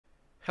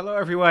Hello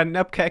everyone,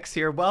 nubkeks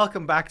here.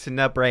 Welcome back to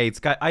Nub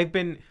Raids. I've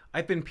been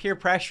peer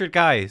pressured,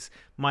 guys.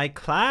 My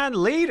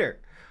clan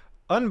leader,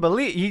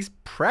 he's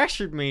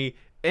pressured me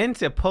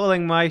into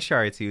pulling my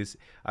shards.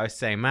 I was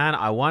saying, man,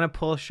 I want to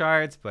pull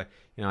shards, but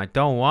I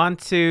don't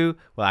want to.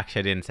 Well, actually,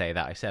 I didn't say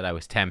that. I said I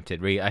was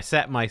tempted. I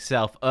set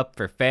myself up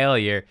for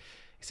failure.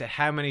 He said,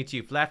 "How many do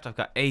you've left?" I've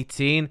got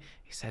 18.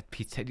 He said,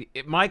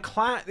 "Pete, my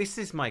clan. This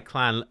is my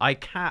clan. I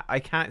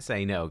can't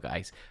say no,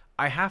 guys.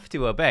 I have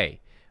to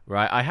obey,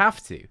 right? I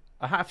have to.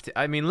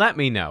 I mean, let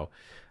me know.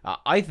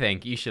 I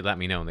think you should let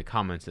me know in the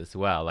comments as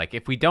well. Like,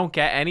 if we don't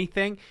get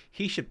anything,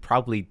 he should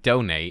probably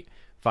donate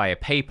via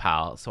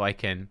PayPal so I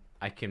can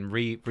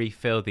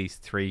refill these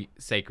 3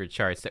 sacred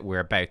shards that we're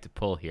about to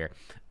pull here.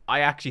 I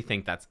actually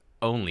think that's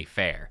only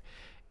fair.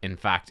 In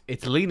fact,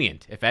 it's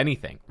lenient, if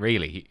anything.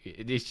 Really,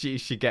 it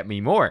should get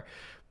me more.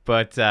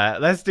 But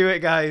let's do it,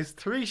 guys.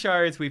 3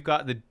 shards. We've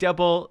got the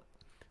double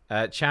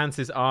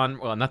chances on.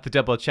 Well, not the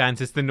double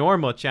chance. It's the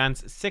normal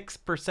chance.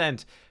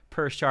 6%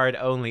 per shard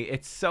only.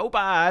 It's so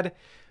bad,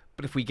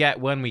 but if we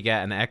get one, we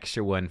get an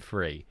extra one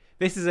free.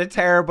 This is a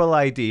terrible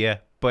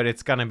idea, but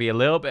it's gonna be a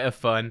little bit of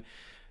fun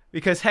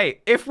because,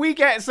 hey, if we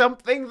get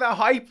something, the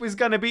hype is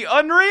gonna be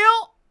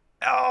unreal.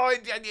 Oh,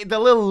 the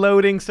little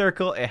loading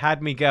circle, it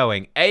had me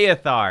going.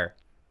 Aethar,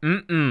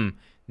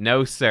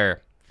 no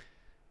sir.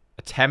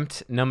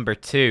 Attempt number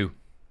 2.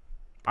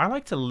 I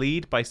like to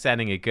lead by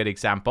setting a good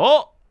example.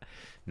 Oh,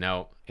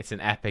 no, it's an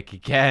epic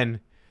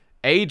again.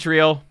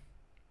 Adriel.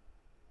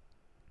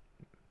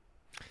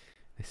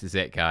 This is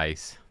it,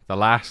 guys. The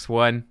last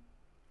one.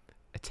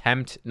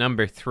 Attempt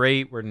number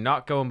 3. We're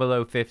not going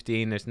below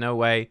 15. There's no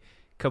way.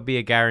 Could be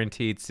a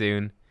guaranteed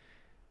soon.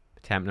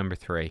 Attempt number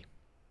 3.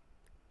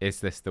 Is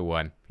this the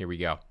one? Here we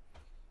go.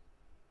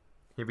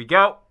 Here we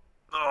go.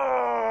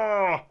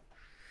 Oh,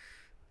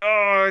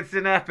 it's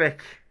an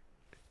epic.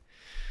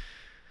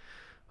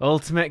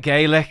 Ultimate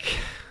Gaelic.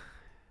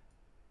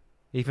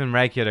 Even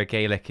regular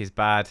Gaelic is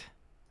bad.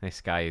 This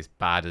guy is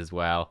bad as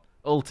well.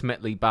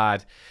 Ultimately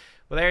bad.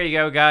 Well, there you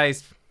go,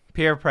 guys.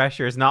 Peer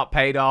pressure is not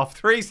paid off.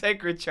 3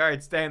 sacred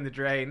shards down the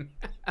drain.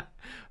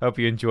 Hope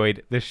you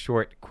enjoyed this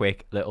short,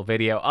 quick little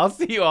video. I'll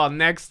see you all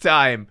next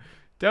time.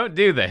 Don't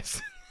do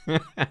this.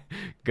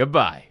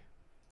 Goodbye.